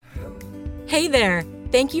Hey there!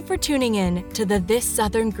 Thank you for tuning in to the This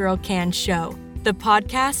Southern Girl Can show, the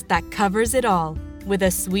podcast that covers it all with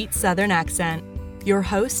a sweet Southern accent. Your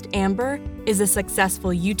host, Amber, is a successful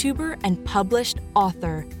YouTuber and published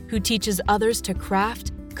author who teaches others to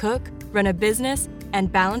craft, cook, run a business,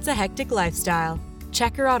 and balance a hectic lifestyle.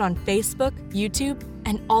 Check her out on Facebook, YouTube,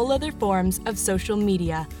 and all other forms of social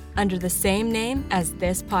media under the same name as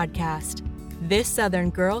this podcast, This Southern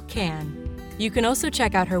Girl Can. You can also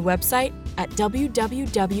check out her website at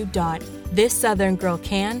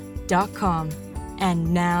www.thissoutherngirlcan.com.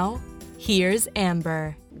 And now, here's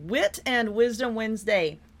Amber. Wit and Wisdom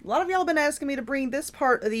Wednesday. A lot of y'all have been asking me to bring this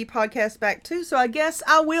part of the podcast back too, so I guess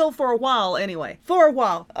I will for a while anyway.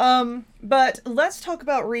 But let's talk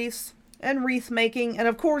about wreaths and wreath making. And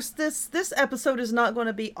of course, this episode is not going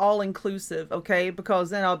to be all inclusive, okay?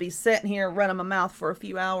 Because then I'll be sitting here running my mouth for a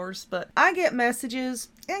few hours. But I get messages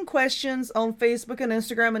and questions on Facebook and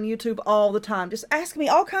Instagram and YouTube all the time, just asking me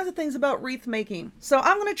all kinds of things about wreath making. So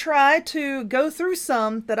I'm going to try to go through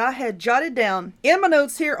some that I had jotted down in my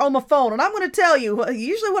notes here on my phone. And I'm going to tell you,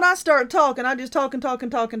 usually when I start talking, I just talk, and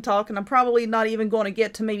I'm probably not even going to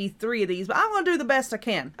get to maybe 3 of these, but I'm going to do the best I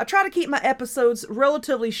can. I try to keep my episodes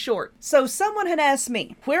relatively short. So someone had asked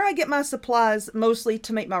me where I get my supplies mostly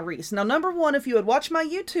to make my wreaths. Now, number one, if you had watched my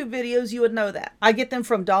YouTube videos, you would know that. I get them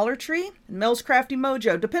from Dollar Tree and Mel's Crafty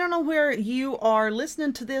Mojo. Depending on where you are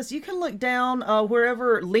listening to this, you can look down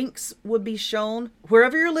wherever links would be shown.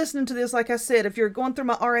 Wherever you're listening to this, like I said, if you're going through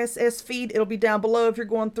my RSS feed, it'll be down below. If you're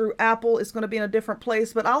going through Apple, it's going to be in a different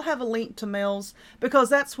place. But I'll have a link to Mel's because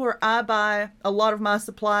that's where I buy a lot of my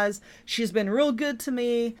supplies. She's been real good to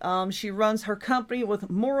me. She runs her company with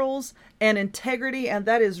morals and integrity, and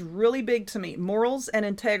that is really big to me. Morals and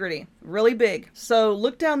integrity, really big. So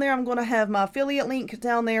look down there. I'm going to have my affiliate link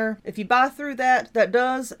down there. If you buy through that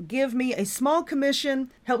does give me a small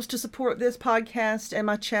commission, helps to support this podcast and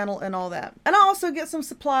my channel and all that. And I also get some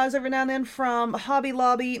supplies every now and then from Hobby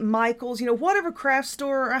Lobby, Michael's, whatever craft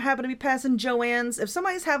store I happen to be passing, Joann's. If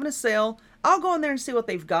somebody's having a sale, I'll go in there and see what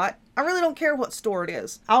they've got. I really don't care what store it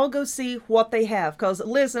is. I'll go see what they have. Because,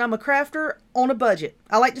 listen, I'm a crafter on a budget.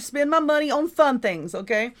 I like to spend my money on fun things,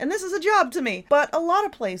 okay? And this is a job to me. But a lot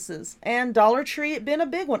of places. And Dollar Tree, it's been a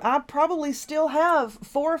big one. I probably still have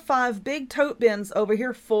 4 or 5 big tote bins over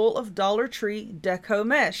here full of Dollar Tree Deco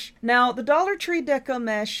Mesh. Now, the Dollar Tree Deco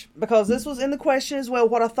Mesh, because this was in the question as well,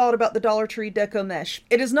 what I thought about the Dollar Tree Deco Mesh.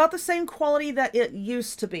 It is not the same quality that it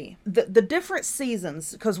used to be. The different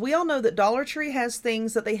seasons, because we all know that Dollar Tree has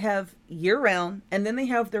things that they have year-round, and then they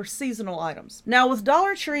have their seasonal items. Now, with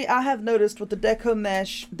Dollar Tree, I have noticed with the Deco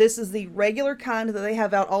Mesh, this is the regular kind that they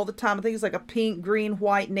have out all the time. I think it's like a pink, green,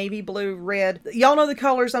 white, navy blue, red. Y'all know the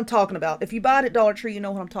colors I'm talking about. If you buy it at Dollar Tree, you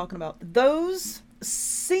know what I'm talking about. Those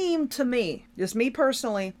seem to me, just me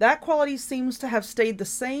personally, that quality seems to have stayed the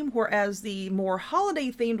same, whereas the more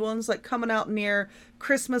holiday themed ones, like coming out near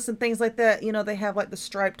Christmas and things like that, they have like the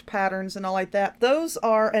striped patterns and all like that. Those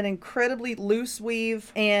are an incredibly loose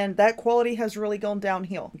weave, and that quality has really gone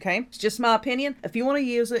downhill, okay? It's just my opinion. If you want to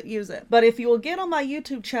use it, use it. But if you will get on my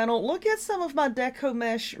YouTube channel, look at some of my Deco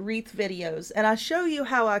Mesh wreath videos, and I show you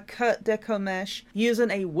how I cut Deco Mesh using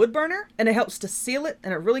a wood burner, and it helps to seal it,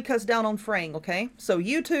 and it really cuts down on fraying, okay? So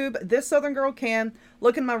YouTube, This Southern Girl Can,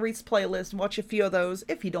 look in my wreaths playlist and watch a few of those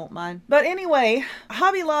if you don't mind. But anyway,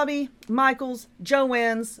 Hobby Lobby, Michael's,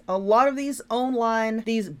 Joann's, a lot of these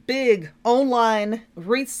big online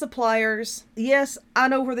wreath suppliers. Yes, I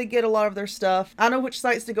know where they get a lot of their stuff. I know which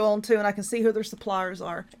sites to go on to, and I can see who their suppliers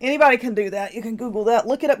are. Anybody can do that. You can Google that,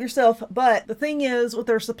 look it up yourself. But the thing is, with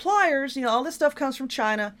their suppliers, all this stuff comes from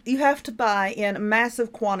China. You have to buy in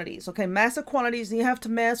massive quantities, okay? Massive quantities, and you have to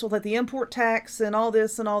mess with like the import tax and all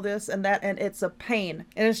this and that, and it's a pain.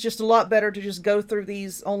 And it's just a lot better to just go through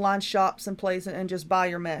these online shops and places and just buy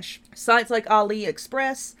your mesh. Sites like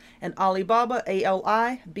AliExpress and Alibaba,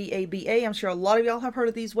 ALIBABA. I'm sure a lot of y'all have heard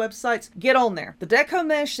of these websites. Get on there. The Deco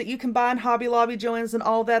Mesh that you can buy in Hobby Lobby, Joann's, and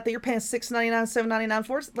all that you're paying $6.99, $7.99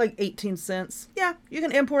 for, it's like 18 cents. Yeah, you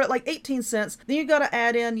can import it like 18 cents. Then you got to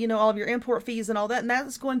add in, all of your import fees and all that, and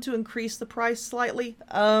that's going to increase the price slightly.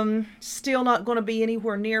 Still not going to be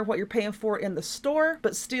anywhere near what you're paying for in the store,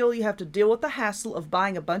 but still you have to deal with the hassle of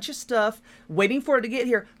buying a bunch of stuff, waiting for it to get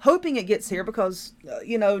here, hoping it gets here because,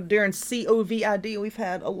 during COVID, we've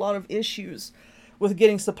had a lot of issues with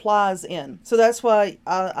getting supplies in. So that's why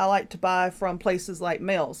I like to buy from places like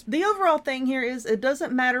Mel's. The overall thing here is it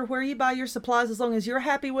doesn't matter where you buy your supplies as long as you're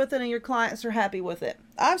happy with it and your clients are happy with it.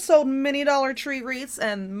 I've sold many Dollar Tree wreaths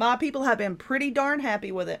and my people have been pretty darn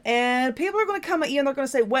happy with it. And people are going to come at you and they're going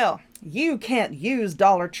to say, well, You can't use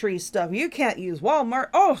Dollar Tree stuff. You can't use Walmart.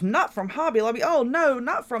 Oh, not from Hobby Lobby. Oh, no,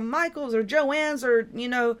 not from Michael's or Joann's or,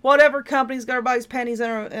 whatever company's got everybody's panties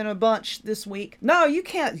in a bunch this week. No, you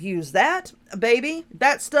can't use that, baby.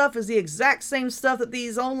 That stuff is the exact same stuff that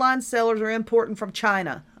these online sellers are importing from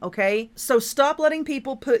China, okay? So stop letting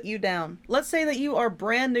people put you down. Let's say that you are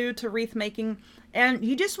brand new to wreath making and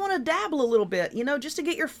you just want to dabble a little bit, just to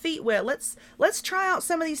get your feet wet. Let's try out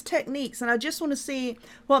some of these techniques. And I just want to see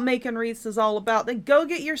what making wreaths is all about. Then go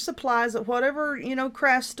get your supplies at whatever,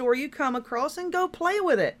 craft store you come across and go play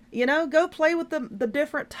with it. Go play with the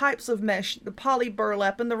different types of mesh, the poly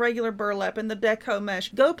burlap and the regular burlap and the deco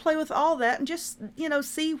mesh. Go play with all that and just,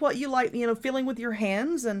 see what you like, feeling with your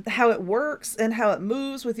hands and how it works and how it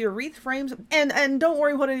moves with your wreath frames. And don't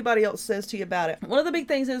worry what anybody else says to you about it. One of the big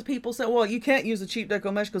things is people say, well, you can't use a cheap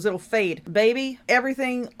deco mesh because it'll fade. Baby,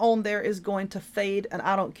 everything on there is going to fade, and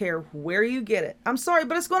I don't care where you get it. I'm sorry,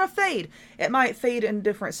 but it's going to fade. It might fade in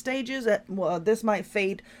different stages. This might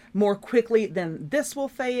fade more quickly than this will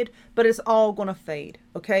fade, but it's all going to fade,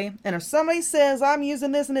 okay? And if somebody says, I'm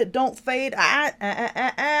using this and it don't fade,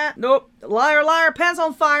 nope, liar, pants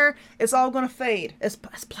on fire, it's all going to fade. It's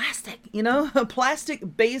plastic,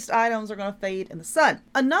 plastic-based items are going to fade in the sun.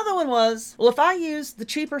 Another one was, well, if I use the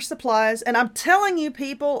cheaper supplies, and I'm telling you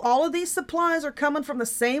people, all of these supplies are coming from the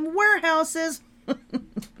same warehouses.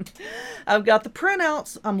 I've got the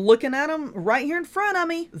printouts. I'm looking at them right here in front of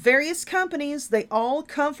me. Various companies, they all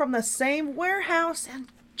come from the same warehouse in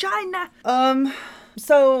China.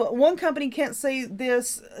 So one company can't say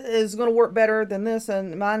this is going to work better than this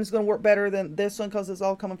and mine is going to work better than this one because it's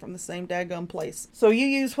all coming from the same daggum place. So you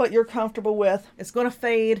use what you're comfortable with. It's going to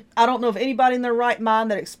fade. I don't know of anybody in their right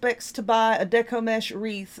mind that expects to buy a deco mesh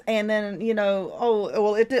wreath and then, oh,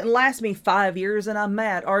 well, it didn't last me 5 years and I'm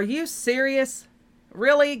mad. Are you serious?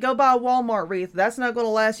 Really? Go buy a Walmart wreath. That's not going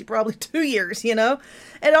to last you probably 2 years, It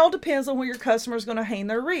all depends on where your customer is going to hang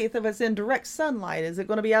their wreath. If it's in direct sunlight, is it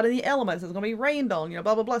going to be out in the elements? Is it going to be rained on?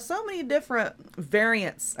 Blah, blah, blah. So many different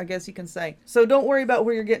variants, I guess you can say. So don't worry about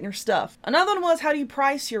where you're getting your stuff. Another one was, how do you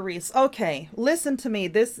price your wreaths? Okay, listen to me.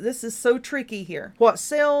 This is so tricky here. What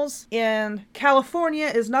sells in California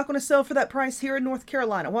is not going to sell for that price here in North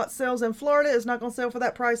Carolina. What sells in Florida is not going to sell for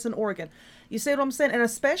that price in Oregon. You see what I'm saying? And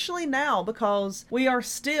especially now, because we are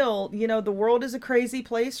still, the world is a crazy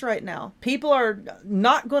place right now. People are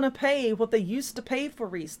not going to pay what they used to pay for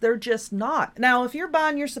wreaths. They're just not. Now, if you're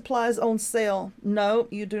buying your supplies on sale, no,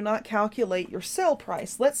 you do not calculate your sale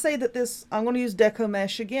price. Let's say that I'm going to use deco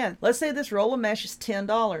mesh again. Let's say this roll of mesh is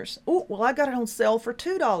 $10. Oh, well, I got it on sale for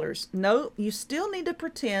 $2. No, you still need to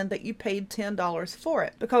pretend that you paid $10 for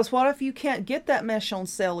it. Because what if you can't get that mesh on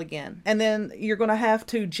sale again? And then you're going to have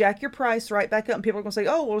to jack your price right back up and people are going to say,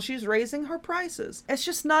 oh, well, she's raising her prices. It's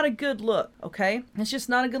just not a good look, okay? It's just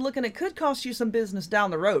not a good look, and it could cost you some business down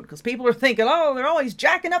the road because people are thinking, oh, they're always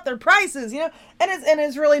jacking up their prices, and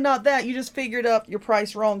it's really not that. You just figured up your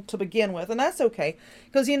price wrong to begin with, and that's okay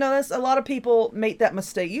because, that's a lot of people make that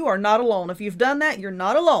mistake. You are not alone. If you've done that, you're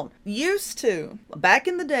not alone. Used to, back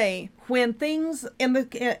in the day, when things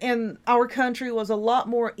in our country was a lot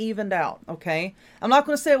more evened out, okay? I'm not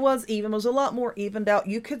going to say it was even. It was a lot more evened out.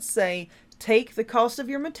 You could say, take the cost of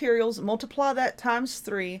your materials, multiply that times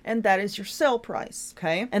 3, and that is your sale price,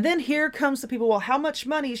 okay? And then here comes the people, well, how much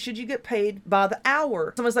money should you get paid by the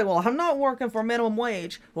hour? Someone's like, well, I'm not working for minimum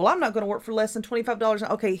wage. Well, I'm not going to work for less than $25.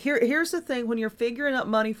 Okay, here's the thing when you're figuring up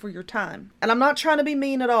money for your time. And I'm not trying to be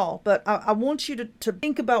mean at all, but I want you to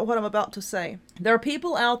think about what I'm about to say. There are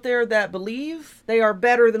people out there that believe they are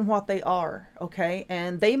better than what they are, okay?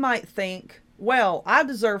 And they might think, well, I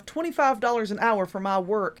deserve $25 an hour for my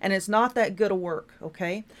work, and it's not that good of work,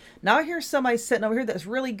 okay? Now here's somebody sitting over here that's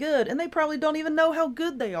really good, and they probably don't even know how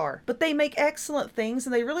good they are. But they make excellent things,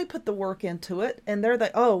 and they really put the work into it, and they're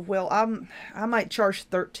like, oh, well, I might charge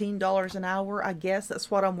 $13 an hour, I guess.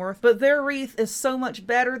 That's what I'm worth. But their wreath is so much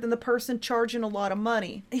better than the person charging a lot of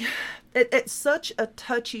money. It's such a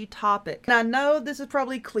touchy topic. And I know this is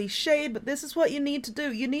probably cliched, but this is what you need to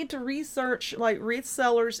do. You need to research like wreath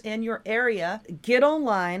sellers in your area, get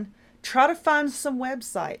online, try to find some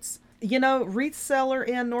websites. Wreath seller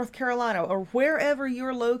in North Carolina or wherever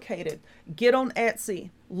you're located, get on Etsy,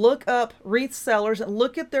 look up wreath sellers and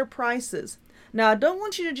look at their prices. Now, I don't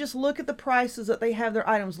want you to just look at the prices that they have their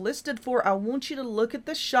items listed for. I want you to look at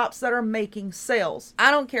the shops that are making sales. I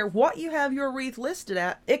don't care what you have your wreath listed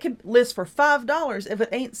at. It can list for $5. If it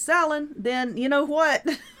ain't selling, then you know what?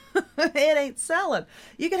 It ain't selling.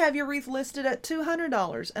 You could have your wreath listed at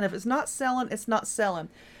 $200, and if it's not selling, it's not selling.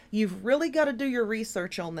 You've really got to do your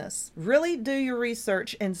research on this. Really do your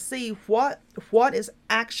research and see what is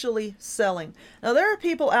actually selling. Now, there are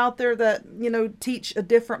people out there that, teach a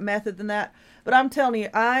different method than that. But I'm telling you,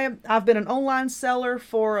 I've been an online seller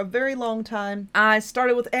for a very long time. I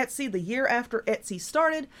started with Etsy the year after Etsy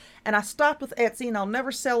started, and I stopped with Etsy, and I'll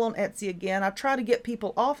never sell on Etsy again. I try to get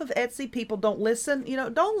people off of Etsy. People don't listen.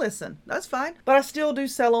 Don't listen. That's fine. But I still do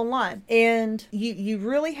sell online. And you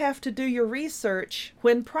really have to do your research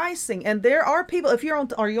when pricing. And there are people,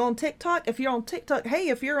 are you on TikTok? If you're on TikTok, hey,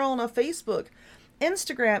 if you're on a Facebook,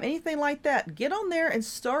 Instagram, anything like that, get on there and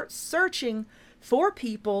start searching for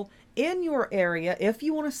people in your area if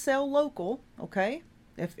you want to sell local, okay?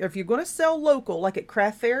 If you're going to sell local, like at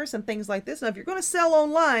craft fairs and things like this, now if you're going to sell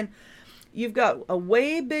online, you've got a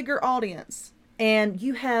way bigger audience and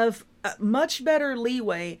you have a much better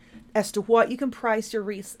leeway as to what you can price your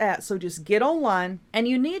wreaths at. So just get online, and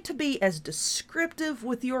you need to be as descriptive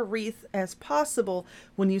with your wreath as possible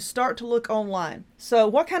when you start to look online. So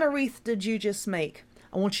what kind of wreath did you just make?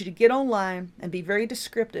 I want you to get online and be very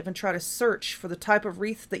descriptive and try to search for the type of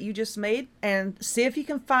wreath that you just made and see if you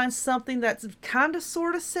can find something that's kind of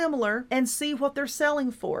sort of similar and see what they're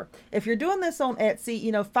selling for. If you're doing this on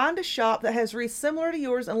Etsy, find a shop that has wreaths similar to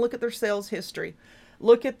yours and look at their sales history.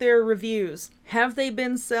 Look at their reviews. Have they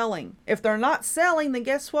been selling? If they're not selling, then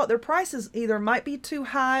guess what? Their prices either might be too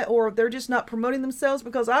high or they're just not promoting themselves,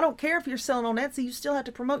 because I don't care if you're selling on Etsy, you still have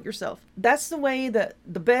to promote yourself. That's the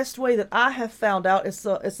best way that I have found out. It's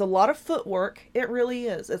a lot of footwork. It really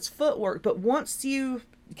is. It's footwork. But once you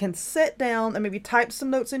can sit down and maybe type some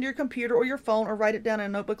notes into your computer or your phone, or write it down in a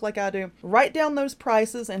notebook like I do. Write down those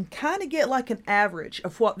prices and kind of get like an average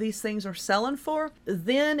of what these things are selling for.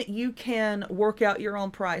 Then you can work out your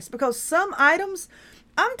own price, because some items,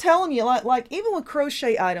 I'm telling you, like even with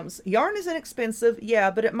crochet items, yarn is inexpensive, yeah,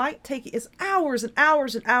 but it might take it's hours and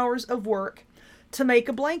hours and hours of work to make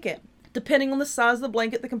a blanket, depending on the size of the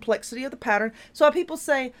blanket, the complexity of the pattern. So people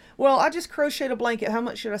say, well, I just crocheted a blanket. How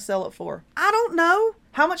much should I sell it for? I don't know.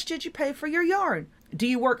 How much did you pay for your yarn? Do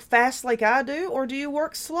you work fast like I do, or do you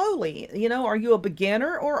work slowly? Are you a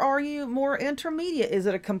beginner or are you more intermediate? Is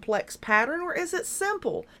it a complex pattern or is it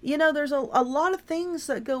simple? There's a lot of things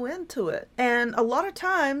that go into it. And a lot of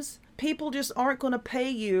times people just aren't going to pay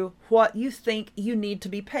you what you think you need to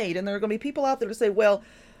be paid. And there are going to be people out there to say, well,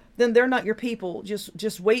 then they're not your people.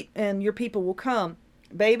 Just wait and your people will come.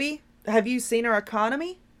 Baby, have you seen our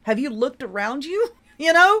economy? Have you looked around you?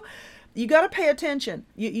 You got to pay attention.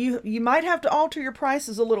 You might have to alter your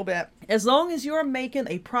prices a little bit. As long as you're making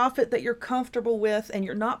a profit that you're comfortable with and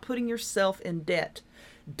you're not putting yourself in debt.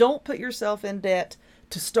 Don't put yourself in debt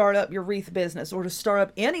to start up your wreath business or to start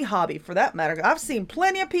up any hobby for that matter. I've seen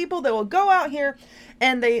plenty of people that will go out here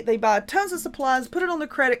and they buy tons of supplies, put it on their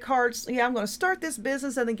credit cards. Yeah, I'm going to start this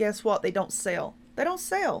business, and then guess what? They don't sell. They don't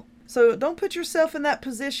sell. So don't put yourself in that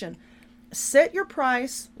position. Set your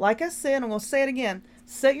price. Like I said, I'm going to say it again.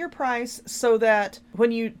 Set your price so that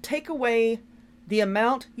when you take away the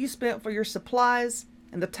amount you spent for your supplies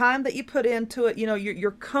and the time that you put into it,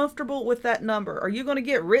 you're comfortable with that number. Are you going to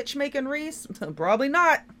get rich making wreaths? Probably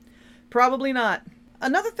not. Probably not.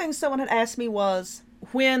 Another thing someone had asked me was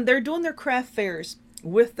when they're doing their craft fairs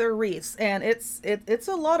with their wreaths, and it's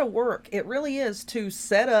a lot of work. It really is, to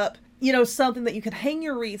set up something that you can hang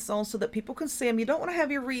your wreaths on so that people can see them. You don't want to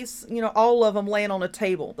have your wreaths, all of them laying on a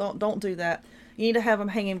table. Don't do that. You need to have them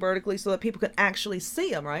hanging vertically so that people can actually see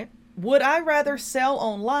them, right? Would I rather sell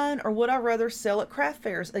online or would I rather sell at craft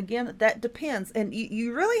fairs? Again, that depends. And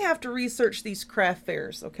you really have to research these craft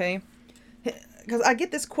fairs, okay? Because I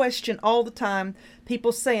get this question all the time.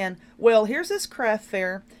 People saying, well, here's this craft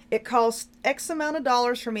fair. It costs X amount of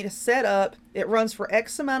dollars for me to set up. It runs for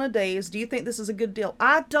X amount of days. Do you think this is a good deal?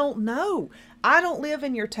 I don't know. I don't live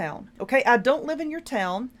in your town, okay? I don't live in your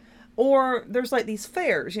town. Or there's like these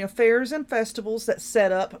fairs, fairs and festivals that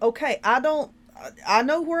set up. Okay, I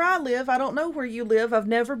know where I live. I don't know where you live. I've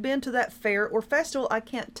never been to that fair or festival. I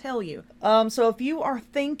can't tell you. So if you are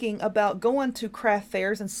thinking about going to craft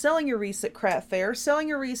fairs and selling your wreaths at craft fairs, selling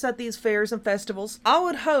your wreaths at these fairs and festivals, I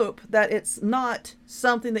would hope that it's not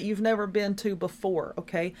something that you've never been to before,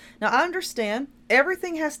 okay? Now, I understand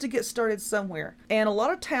everything has to get started somewhere. And a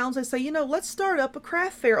lot of towns, they say, let's start up a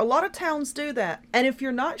craft fair. A lot of towns do that. And if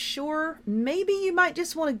you're not sure, maybe you might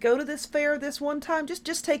just want to go to this fair this one time.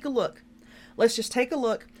 Just take a look. Let's just take a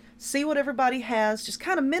look, see what everybody has, just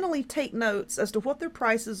kind of mentally take notes as to what their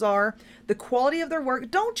prices are, the quality of their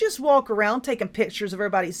work. Don't just walk around taking pictures of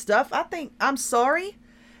everybody's stuff. I'm sorry.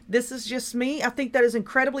 This is just me. I think that is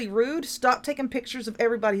incredibly rude. Stop taking pictures of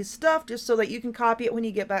everybody's stuff just so that you can copy it when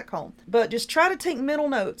you get back home. But just try to take mental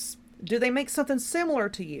notes. Do they make something similar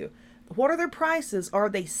to you? What are their prices? Are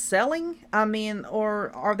they selling?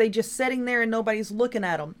 Or are they just sitting there and nobody's looking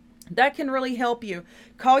at them? That can really help you.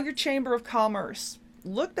 Call your Chamber of Commerce.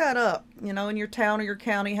 Look that up, in your town or your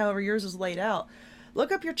county, however yours is laid out.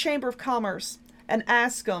 Look up your Chamber of Commerce and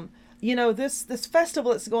ask them, this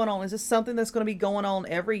festival that's going on, is this something that's going to be going on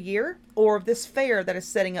every year? Or this fair that is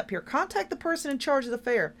setting up here? Contact the person in charge of the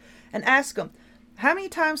fair and ask them, how many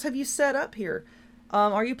times have you set up here?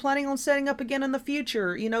 Are you planning on setting up again in the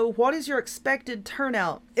future? What is your expected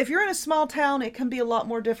turnout? If you're in a small town, it can be a lot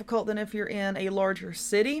more difficult than if you're in a larger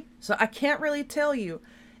city. So I can't really tell you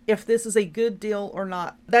if this is a good deal or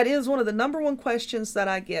not. That is one of the number one questions that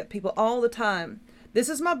I get people all the time. This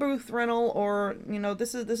is my booth rental, or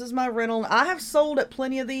this is my rental. I have sold at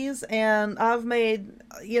plenty of these, and I've made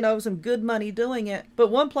some good money doing it. But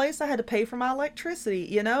one place I had to pay for my electricity.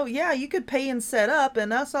 Yeah, you could pay and set up, and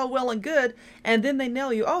that's all well and good. And then they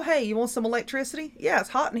nail you. Oh, hey, you want some electricity? Yeah,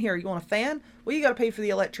 it's hot in here. You want a fan? Well, you got to pay for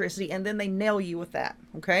the electricity, and then they nail you with that.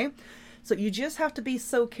 Okay, so you just have to be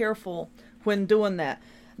so careful when doing that.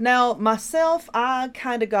 Now, myself, I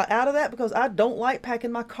kind of got out of that because I don't like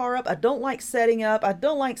packing my car up. I don't like setting up. I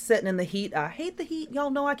don't like sitting in the heat. I hate the heat. Y'all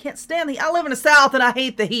know I can't stand the heat. I live in the South and I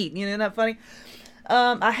hate the heat. Isn't that funny?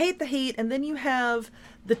 I hate the heat. And then you have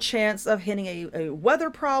the chance of hitting a weather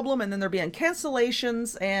problem, and then there being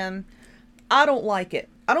cancellations, and I don't like it.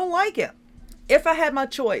 I don't like it. If I had my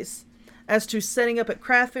choice as to setting up at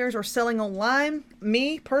craft fairs or selling online,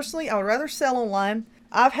 me personally, I would rather sell online.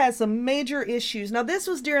 I've had some major issues. Now, this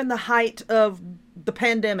was during the height of the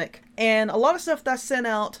pandemic, and a lot of stuff that I sent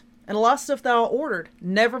out and a lot of stuff that I ordered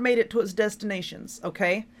never made it to its destinations,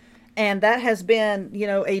 okay? And that has been,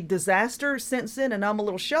 a disaster since then, and I'm a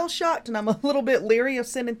little shell-shocked, and I'm a little bit leery of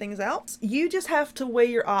sending things out. You just have to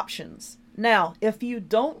weigh your options. Now, if you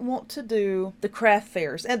don't want to do the craft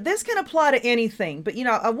fairs, and this can apply to anything, but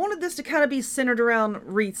I wanted this to kind of be centered around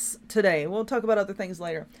wreaths today. We'll talk about other things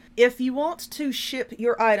later. If you want to ship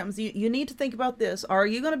your items, you need to think about this. Are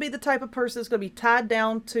you going to be the type of person that's going to be tied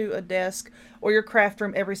down to a desk or your craft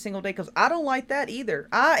room every single day? Because I don't like that either.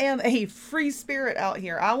 I am a free spirit out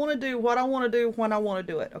here. I want to do what I want to do when I want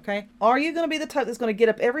to do it, okay? Are you going to be the type that's going to get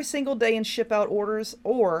up every single day and ship out orders,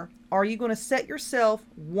 or are you going to set yourself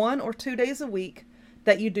 1 or 2 days a week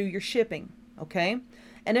that you do your shipping, okay?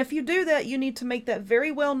 And if you do that, you need to make that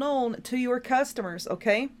very well known to your customers,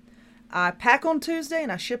 okay? I pack on Tuesday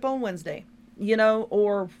and I ship on Wednesday,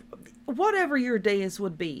 or whatever your days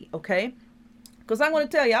would be, okay? Because I'm going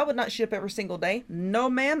to tell you, I would not ship every single day. No,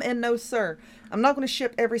 ma'am, and no, sir. I'm not going to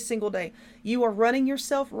ship every single day. You are running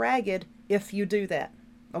yourself ragged if you do that,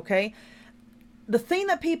 okay? The thing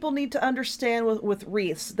that people need to understand with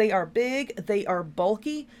wreaths, they are big, they are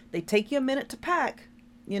bulky, they take you a minute to pack.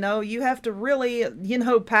 You have to really,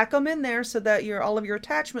 pack them in there so that all of your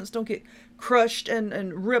attachments don't get crushed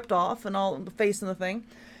and ripped off and all the face and the thing.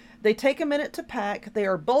 They take a minute to pack. They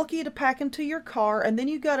are bulky to pack into your car, and then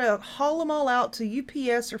you got to haul them all out to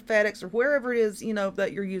UPS or FedEx or wherever it is,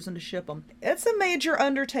 that you're using to ship them. It's a major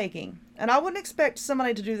undertaking, and I wouldn't expect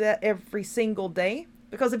somebody to do that every single day.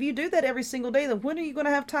 Because if you do that every single day, then when are you going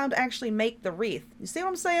to have time to actually make the wreath? You see what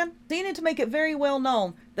I'm saying? So you need to make it very well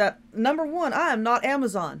known that, number 1, I am not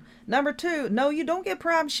Amazon. Number 2, no, you don't get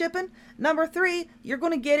Prime shipping. Number 3, you're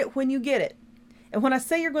going to get it when you get it. And when I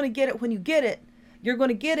say you're going to get it when you get it, you're going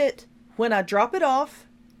to get it when I drop it off.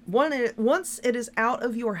 Once it is out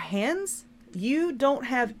of your hands, you don't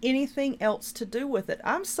have anything else to do with it.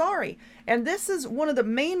 I'm sorry. And this is one of the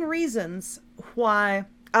main reasons why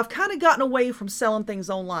I've kind of gotten away from selling things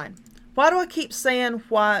online. Why do I keep saying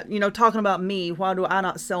talking about me, why do I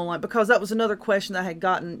not sell online? Because that was another question that I had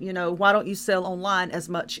gotten, why don't you sell online as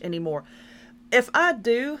much anymore? If I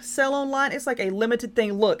do sell online, it's like a limited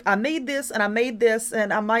thing. Look, I made this and I made this,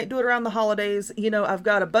 and I might do it around the holidays. I've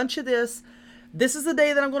got a bunch of this. This is the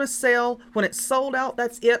day that I'm going to sell. When it's sold out,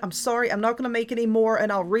 that's it. I'm sorry, I'm not going to make any more,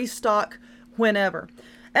 and I'll restock whenever.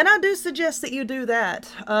 And I do suggest that you do that.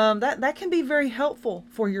 That can be very helpful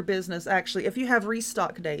for your business, actually, if you have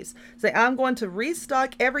restock days. Say, I'm going to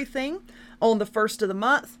restock everything on the 1st of the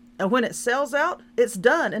month, and when it sells out, it's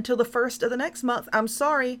done until the 1st of the next month. I'm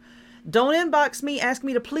sorry. Don't inbox me, ask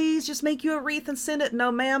me to please just make you a wreath and send it. No,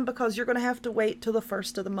 ma'am, because you're going to have to wait till the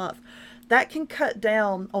 1st of the month. That can cut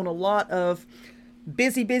down on a lot of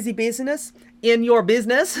business in your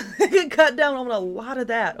business. It can cut down on a lot of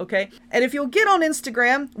that, okay? And if you'll get on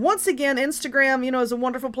Instagram, once again, Instagram, is a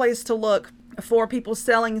wonderful place to look. for people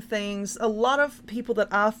selling things. A lot of people that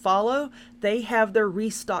I follow, they have their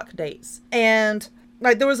restock dates. And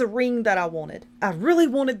like there was a ring that I wanted. I really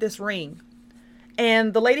wanted this ring.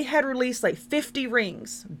 And the lady had released like 50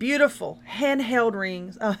 rings. Beautiful handheld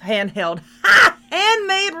rings. Handmade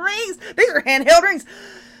rings. These are handheld rings.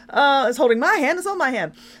 It's holding my hand. It's on my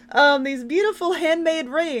hand. These beautiful handmade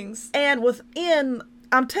rings. And within,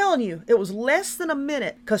 I'm telling you, it was less than a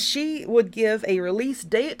minute, because she would give a release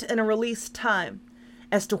date and a release time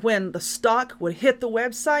as to when the stock would hit the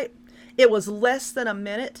website. It was less than a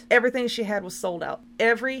minute. Everything she had was sold out.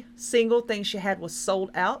 Every single thing she had was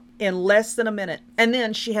sold out in less than a minute. And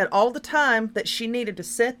then she had all the time that she needed to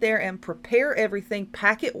sit there and prepare everything,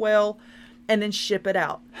 pack it well, and then ship it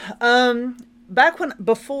out.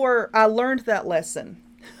 Before I learned that lesson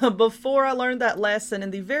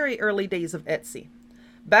in the very early days of Etsy,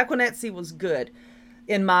 back when Etsy was good,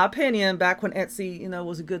 in my opinion, back when Etsy,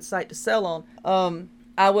 was a good site to sell on,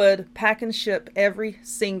 I would pack and ship every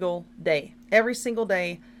single day,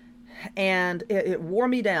 and it wore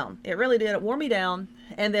me down. It really did. It wore me down.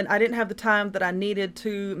 And then I didn't have the time that I needed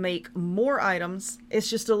to make more items. It's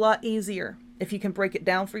just a lot easier if you can break it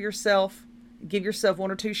down for yourself. Give yourself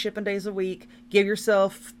 1 or 2 shipping days a week. Give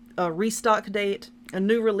yourself a restock date, a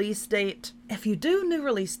new release date. If you do new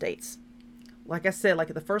release dates, like I said, like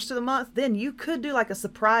at the first of the month, then you could do like a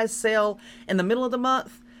surprise sale in the middle of the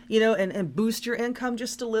month, and boost your income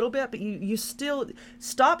just a little bit, but you still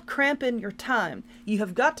stop cramping your time. You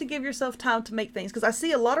have got to give yourself time to make things, because I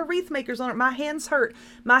see a lot of wreath makers on it. My hands hurt.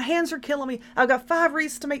 My hands are killing me. I've got 5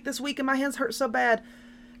 wreaths to make this week and my hands hurt so bad.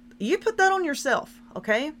 You put that on yourself,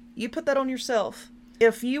 okay? You put that on yourself.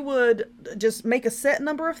 If you would just make a set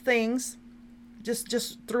number of things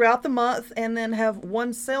just throughout the month and then have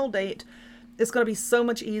one sale date, it's going to be so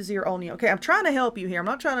much easier on you. Okay, I'm trying to help you here. I'm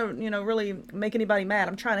not trying to, really make anybody mad.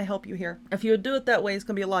 I'm trying to help you here. If you would do it that way, it's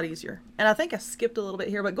going to be a lot easier. And I think I skipped a little bit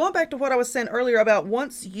here, but going back to what I was saying earlier about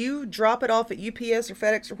once you drop it off at UPS or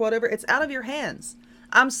FedEx or whatever, it's out of your hands.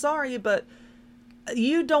 I'm sorry, but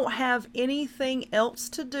you don't have anything else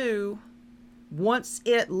to do once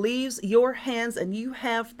it leaves your hands and you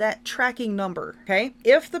have that tracking number, okay?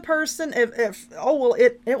 If the person, it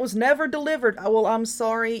was never delivered, I'm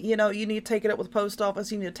sorry, you need to take it up with the post office,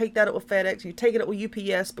 you need to take that up with FedEx, you take it up with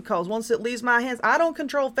UPS, because once it leaves my hands, I don't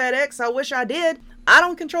control FedEx, I wish I did. I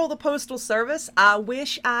don't control the postal service, I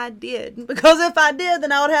wish I did. Because if I did,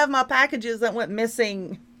 then I would have my packages that went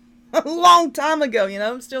missing a long time ago,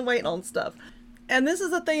 I'm still waiting on stuff. And this is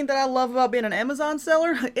the thing that I love about being an Amazon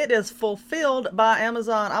seller. It is fulfilled by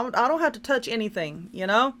Amazon. I don't have to touch anything,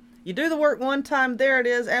 You do the work one time, there it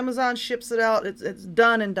is. Amazon ships it out. It's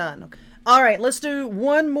done and done. Okay. All right, let's do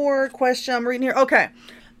one more question I'm reading here. Okay.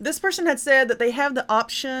 This person had said that they have the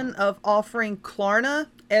option of offering Klarna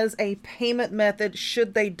as a payment method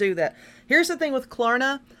should they do that. Here's the thing with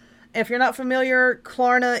Klarna. If you're not familiar,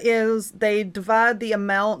 Klarna is they divide the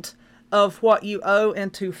amount of what you owe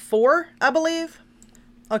into 4, I believe.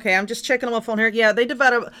 Okay, I'm just checking on my phone here. Yeah, they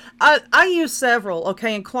divide it. I use several,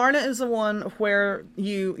 okay, and Klarna is the one where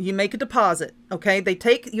you make a deposit, okay? They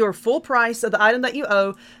take your full price of the item that you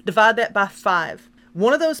owe, divide that by 5.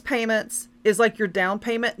 One of those payments is like your down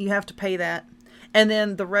payment. You have to pay that. And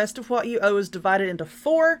then the rest of what you owe is divided into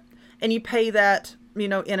 4, and you pay that,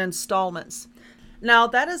 in installments. Now,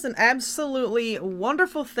 that is an absolutely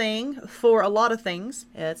wonderful thing for a lot of things.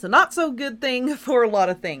 It's a not so good thing for a lot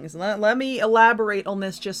of things. Let me elaborate on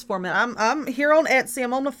this just for a minute. I'm here on Etsy.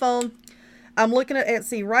 I'm on the phone. I'm looking at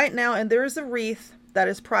Etsy right now, and there is a wreath that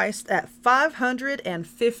is priced at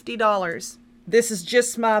 $550. This is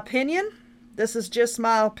just my opinion.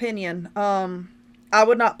 I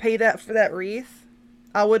would not pay that for that wreath.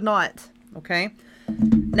 I would not. Okay.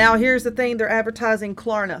 Now, here's the thing. They're advertising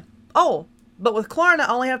Klarna. Oh, but with Klarna, I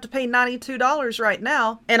only have to pay $92 right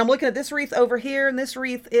now. And I'm looking at this wreath over here, and this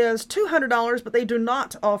wreath is $200, but they do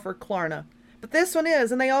not offer Klarna. But this one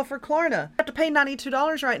is, and they offer Klarna. You have to pay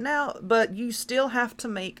 $92 right now, but you still have to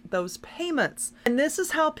make those payments. And this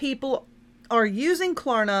is how people are using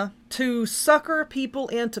Klarna to sucker people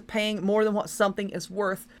into paying more than what something is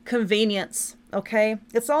worth. Convenience, okay?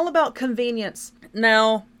 It's all about convenience.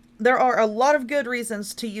 Now, there are a lot of good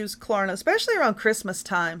reasons to use Klarna, especially around Christmas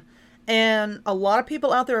time. And a lot of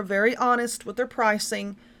people out there are very honest with their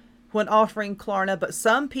pricing when offering Klarna, but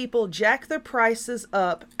some people jack their prices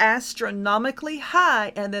up astronomically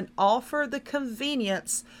high and then offer the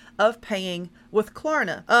convenience of paying with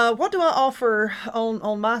Klarna. What do I offer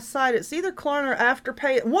on my site? It's either Klarna or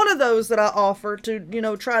Afterpay. One of those that I offer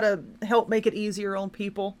to, try to help make it easier on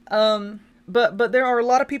people. But there are a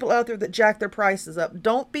lot of people out there that jack their prices up.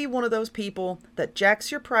 Don't be one of those people that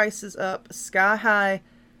jacks your prices up sky high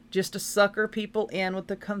just to sucker people in with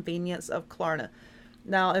the convenience of Klarna.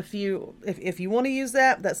 Now, if you want to use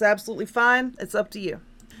that, that's absolutely fine. It's up to you.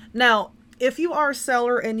 Now, if you are a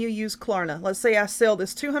seller and you use Klarna, let's say I sell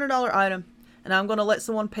this $200 item and I'm going to let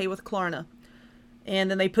someone pay with Klarna.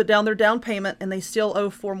 And then they put down their down payment and they still owe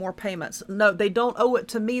 4 more payments. No, they don't owe it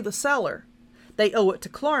to me, the seller. They owe it to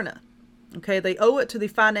Klarna. Okay, they owe it to the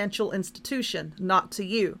financial institution, not to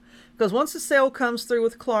you. Because once the sale comes through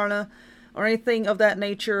with Klarna or anything of that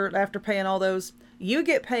nature, after paying all those, you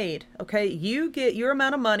get paid, okay? You get your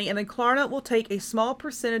amount of money, and then Klarna will take a small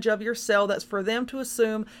percentage of your sale that's for them to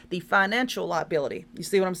assume the financial liability. You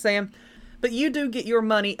see what I'm saying? But you do get your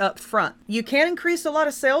money up front. You can increase a lot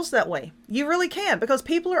of sales that way. You really can, because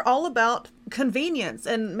people are all about convenience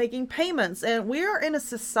and making payments, and we are in a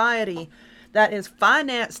society that is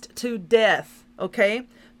financed to death, okay?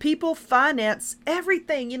 People finance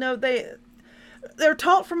everything. You know, they're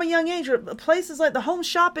taught from a young age, places like the Home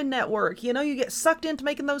Shopping Network, you know, you get sucked into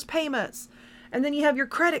making those payments. And then you have your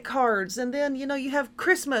credit cards, and then, you know, you have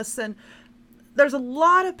Christmas, and there's a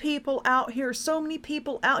lot of people out here, so many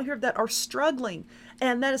people out here that are struggling.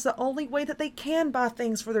 And that is the only way that they can buy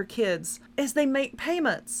things for their kids, is they make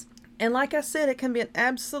payments. And like I said, it can be an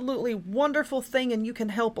absolutely wonderful thing, and you can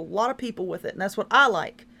help a lot of people with it. And that's what I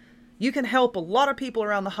like. You can help a lot of people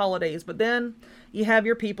around the holidays, but then you have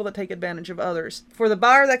your people that take advantage of others. For the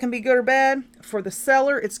buyer, that can be good or bad. For the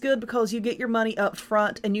seller, it's good because you get your money up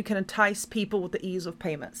front and you can entice people with the ease of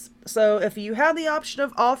payments. So if you have the option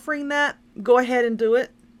of offering that, go ahead and do it.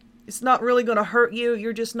 It's not really going to hurt you.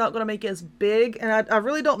 You're just not going to make it as big. And I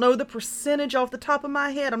really don't know the percentage off the top of my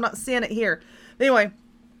head. I'm not seeing it here. But anyway,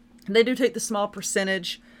 they do take the small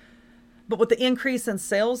percentage. But with the increase in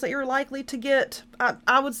sales that you're likely to get,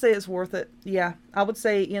 I would say it's worth it. Yeah, I would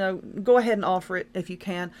say, you know, go ahead and offer it if you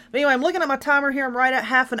can. But anyway, I'm looking at my timer here. I'm right at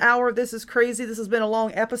half an hour. This is crazy. This has been a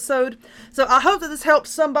long episode. So I hope that this helps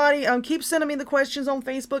somebody. Keep sending me the questions on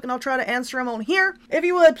Facebook, and I'll try to answer them on here. If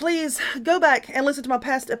you would, please go back and listen to my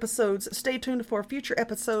past episodes. Stay tuned for future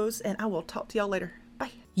episodes, and I will talk to y'all later.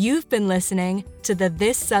 Bye. You've been listening to the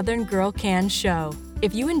This Southern Girl Can show.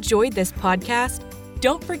 If you enjoyed this podcast,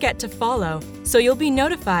 don't forget to follow so you'll be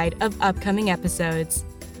notified of upcoming episodes.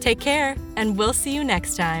 Take care, and we'll see you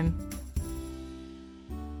next time.